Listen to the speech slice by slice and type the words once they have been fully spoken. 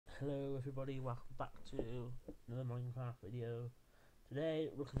Hello everybody, welcome back to another Minecraft video. Today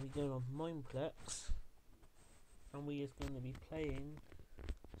we're going to be going on Mineplex and we are going to be playing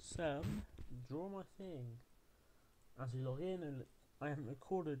some Draw My Thing. As we log in, and I haven't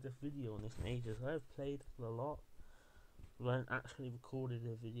recorded this video on this in ages. I've played a lot, but I haven't actually recorded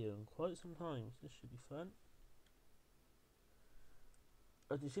a video in quite some time, so this should be fun.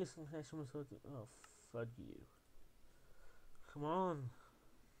 Oh, did you see someone said, oh, fud you. Come on.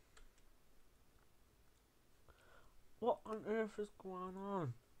 What on earth is going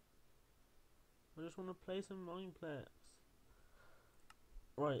on? I just want to play some Mineplex.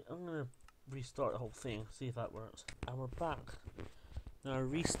 Right, I'm gonna restart the whole thing, see if that works. And we're back. Now I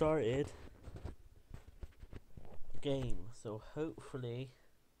restarted the game, so hopefully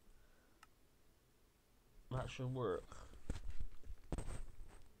that should work.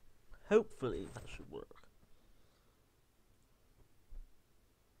 Hopefully that should work.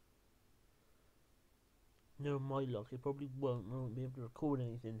 No, my luck, it probably won't. I won't be able to record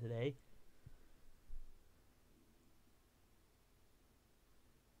anything today.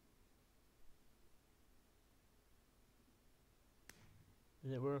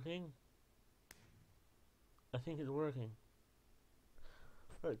 Is it working? I think it's working.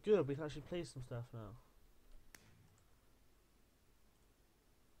 Right, good, we can actually play some stuff now.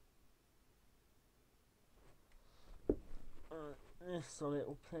 So it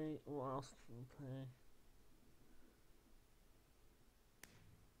will play. What else can we play?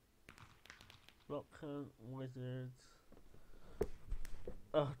 Rock Hunt, Wizards.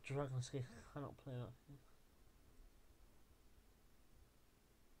 Oh, Dragon Escape. I cannot play that.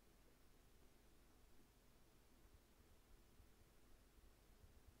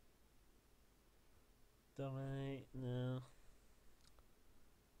 Dominate, no.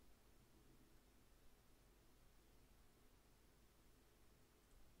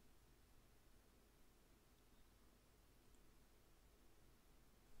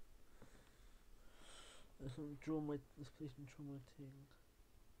 Let's place Draw My Thing.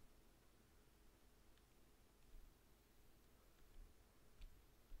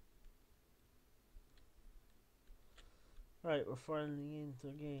 Right, we're finally into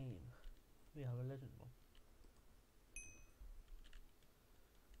a game. We have a legend one.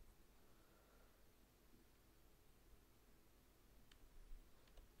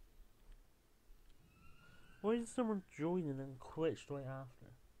 Why did someone join and then quit straight after?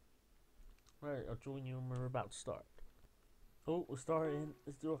 Right, I'll join you when we're about to start. Oh, we're starting.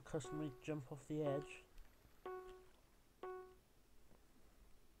 Let's do our customary jump off the edge.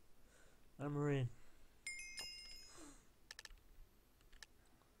 And we're in.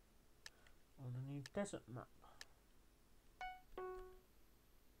 On a new desert map.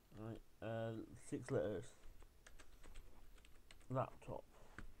 Right, 6 letters. Laptop.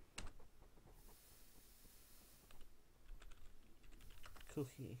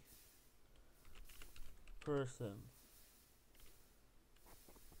 Cookie. Person.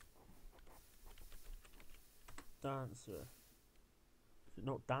 Dancer. Is it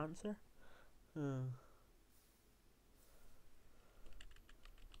not dancer?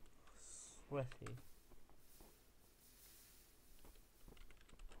 Sweaty.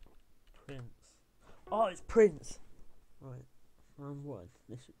 Prince. Oh, it's Prince! Right. Round 1.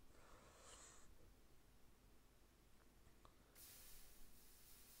 This should...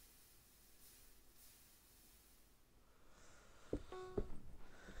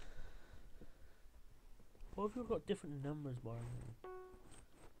 What if you've got different numbers by now?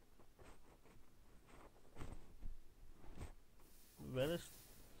 Reddish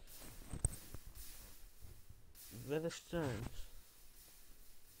stones.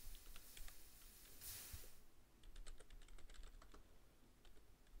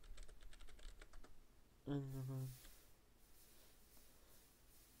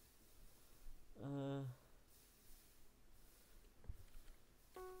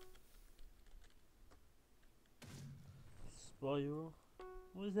 Spiral.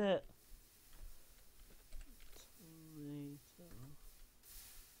 What is that?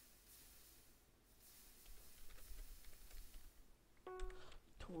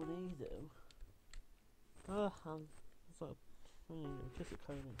 Tornado. Oh, it's like a tornado. Just a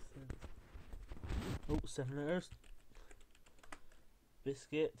kind of sense. Oh, 7 letters.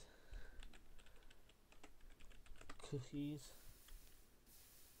 Biscuit. Cookies.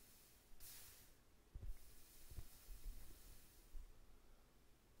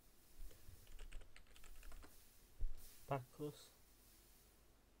 Bacchus.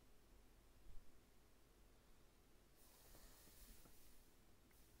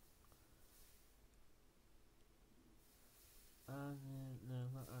 No,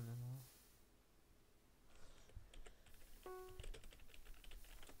 not ananas.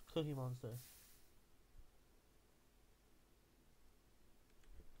 Cookie Monster.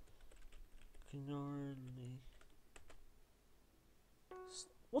 Gnarly.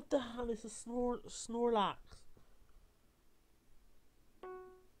 What the hell is a Snorlax?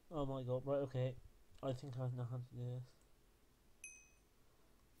 Oh my god, right, okay. I think I know how to do this.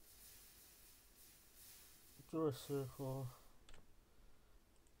 Draw a circle.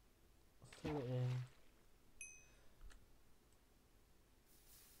 Fill it in.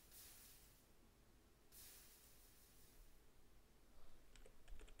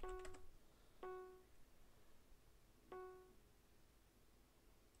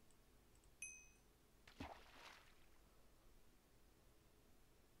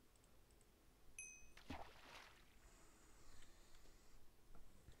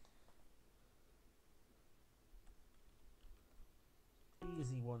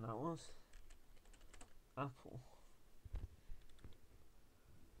 Easy one that was. Apple.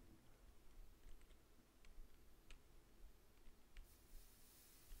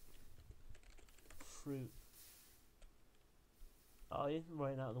 Fruit. Oh, he didn't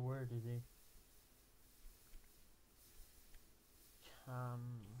write out the word, did he?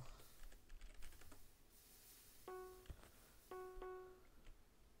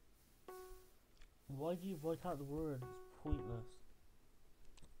 Why do you write out the word? It's pointless.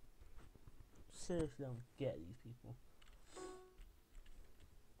 Seriously, I don't get these people.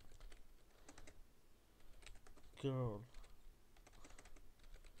 Girl.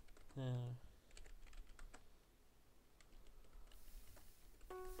 There.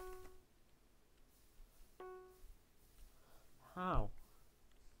 How?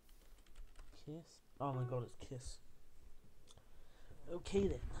 Kiss? Oh my god, it's kiss. Okay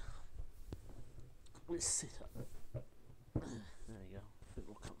then. Let's sit up. There you go. A bit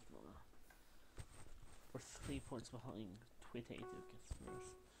more comfortable now. We're 3 points behind. Potato gets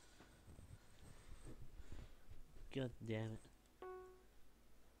first. God damn it.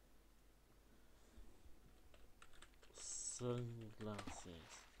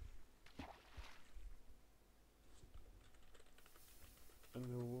 Sunglasses.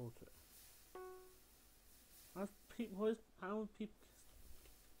 Underwater. How have people?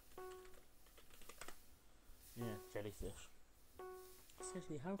 Yeah, jellyfish.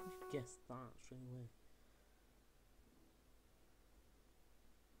 Seriously, how would you guess that straight away?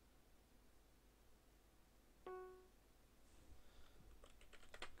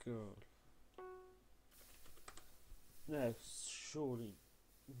 Girl. No, surely,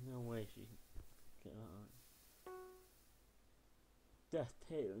 no way she can get that right. Death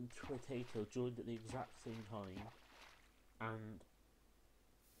Tato and Potato joined at the exact same time, and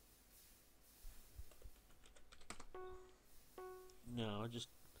no,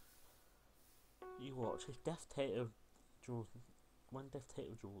 you watch. If Death Tato draws, when Death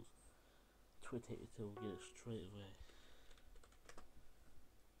Tato draws, Potato will get it straight away.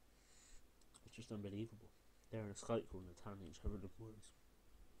 It's just unbelievable. They're in a Skype call and telling each other the words.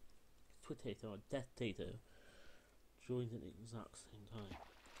 Potato and Death Tato joined at the exact same time.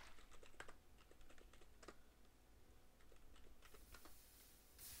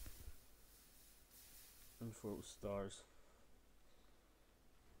 And before it was stars.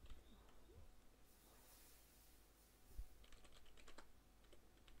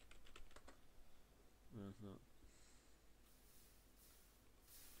 No, it's not.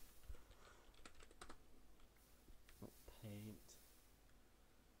 Not paint.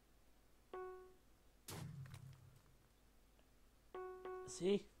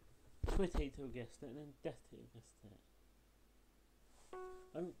 See? Potato guessed it and then Death Tato guessed it.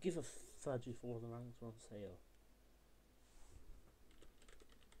 I don't give a fudge if all the ranks are on sale.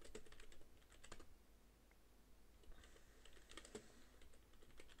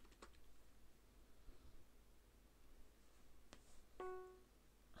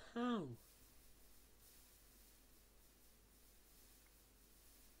 How?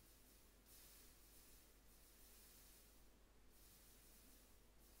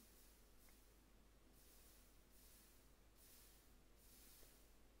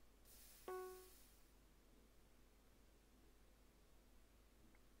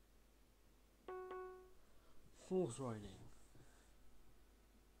 Horse riding.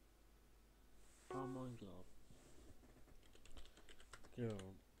 Oh my god.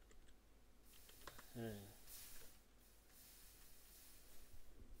 Girl. Hair.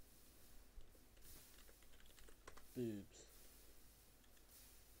 Boobs.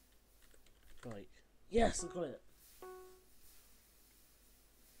 Bike. Yes, I got it.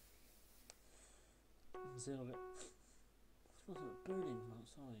 Zero. What's it burning from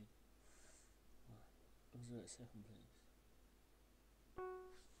outside? I was at 2nd place.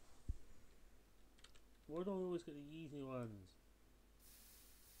 Why do I always get the easy ones?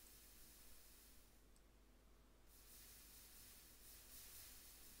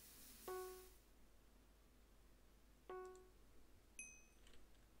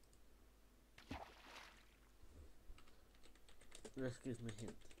 This gives me a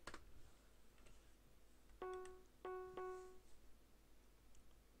hint.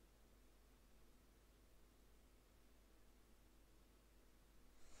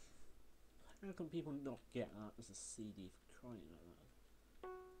 How can people not get that as a CD for crying like that?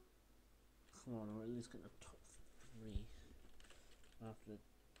 Come on, or at least get the top 3 after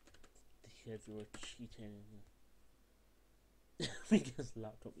the kids were cheating. Because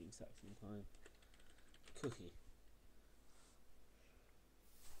laptop at the exact same time. Cookie.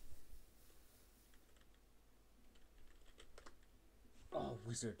 Oh,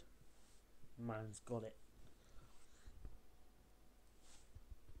 wizard. Man's got it.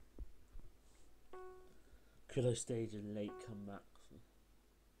 Could I stage a late comeback?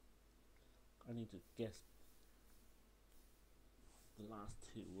 I need to guess the last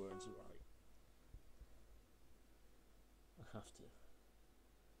 2 words right. I have to.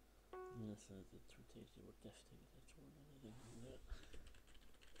 Yes, the rotation or devastating. That's one I didn't do it.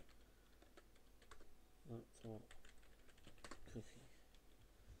 Laptop. Cookie.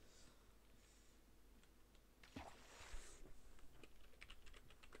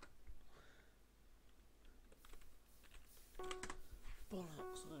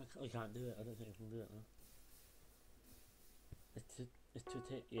 Bollocks! I can't do it. I don't think I can do it now. It's to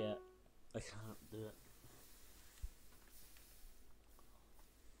take. Yeah, I can't do it.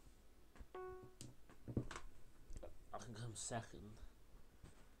 I can come second.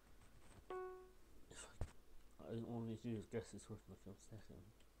 If I all I need to do is guess this word and I come second.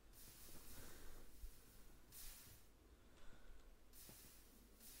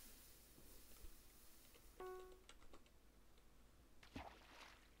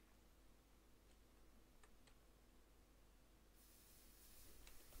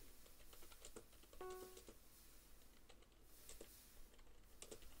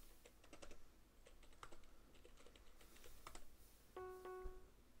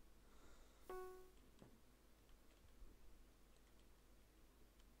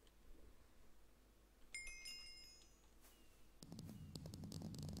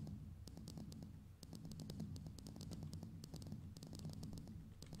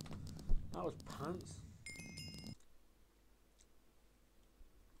 That was pants.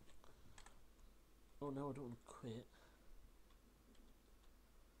 Oh no, I don't want to quit.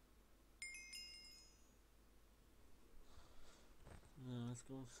 No, let's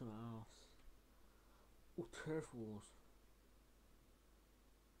go on something else. Oh, turf wars.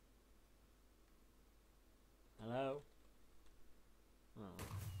 Hello? Oh.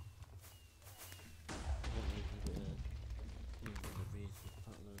 I don't need to get the reason.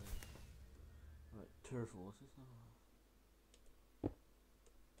 Right, turf wars, is that?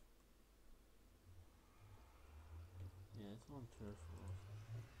 Yeah, it's on turf wars.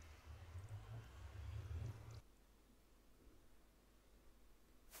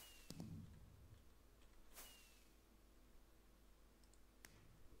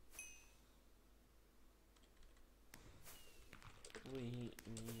 We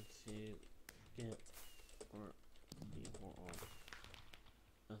need to get our people on.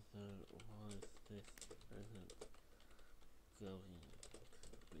 Otherwise, this isn't going to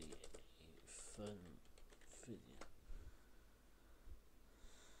be a fun video.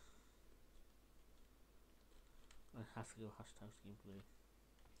 I have to go hashtag Team Blue.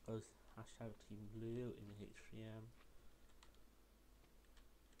 Both hashtag Team Blue in the H3M.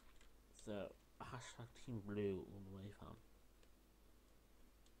 So, hashtag Team Blue all the way, fam.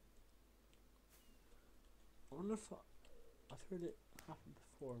 I wonder if I've heard it happen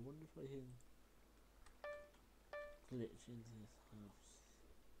before. I wonder if I can glitch into this house.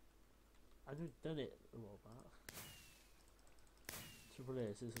 I've done it a while back. Trouble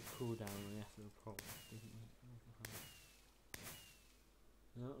is, there's a cooldown after the prompt, doesn't it?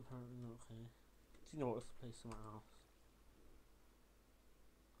 No, apparently not. Okay. Do you know what? Let's play somewhere else.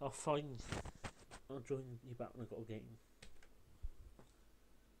 I'll find. I'll join you back when I've got a game.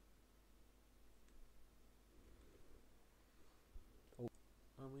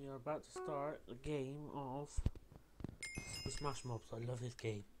 And we are about to start a game of Super Smash Mobs. I love this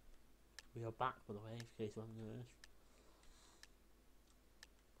game. We are back, by the way, in case you haven't noticed.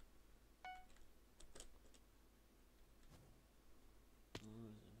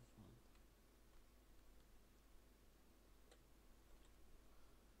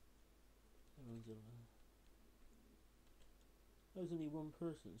 There's only one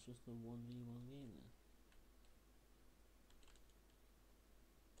person, it's just a 1v1 game then.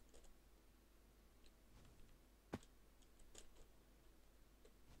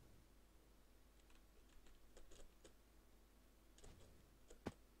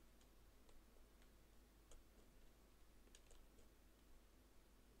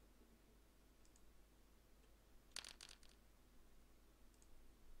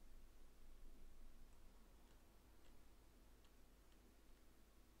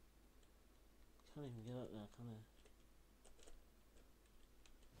 can't even get up there, can I?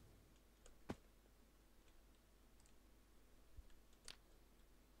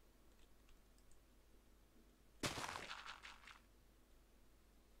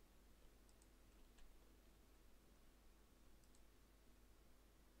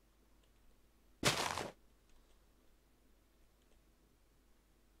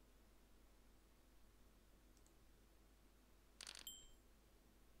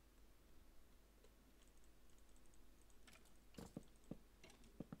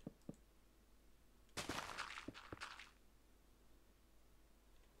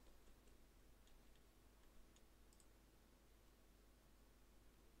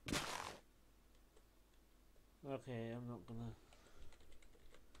 Okay, I'm not gonna.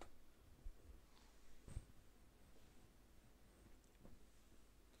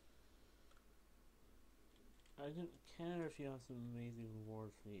 I don't care if you have some amazing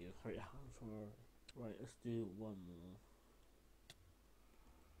rewards for you. Hurry up for. Right, let's do one more.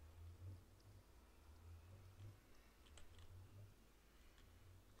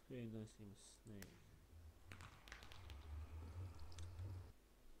 Very nice name, Snake.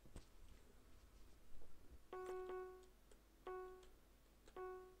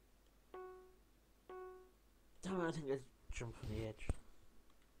 Damn it, I think I jumped from the edge.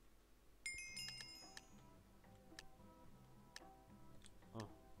 Oh.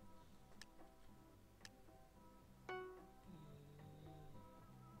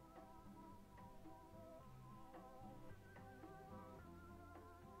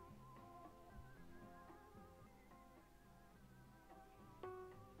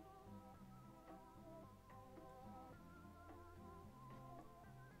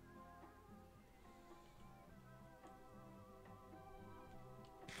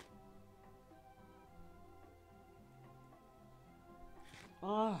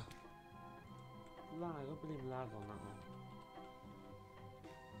 Ah! Lag, I don't believe lag on that one.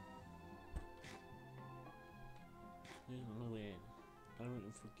 There's no way in. I'm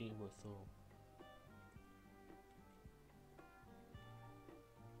waiting for Game Boy Thor.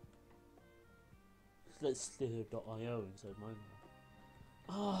 Let's Slither.io inside mine.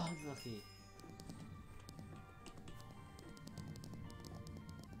 Ah, oh, unlucky.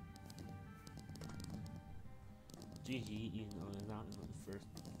 GG eating on that in like the first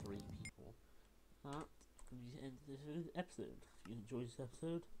 3 people. That could be the end of this episode. If you enjoyed this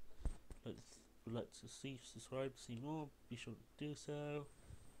episode, would like to subscribe to see more, be sure to do so.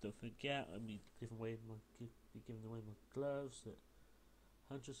 Don't forget, I'll be giving away my gloves at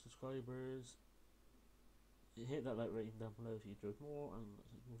 100 subscribers. Hit that like rating down below if you enjoyed more, and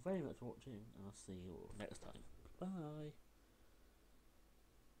thank you very much for watching, and I'll see you all next time. Bye.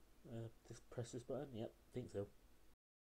 Just press this button. Yep, think so.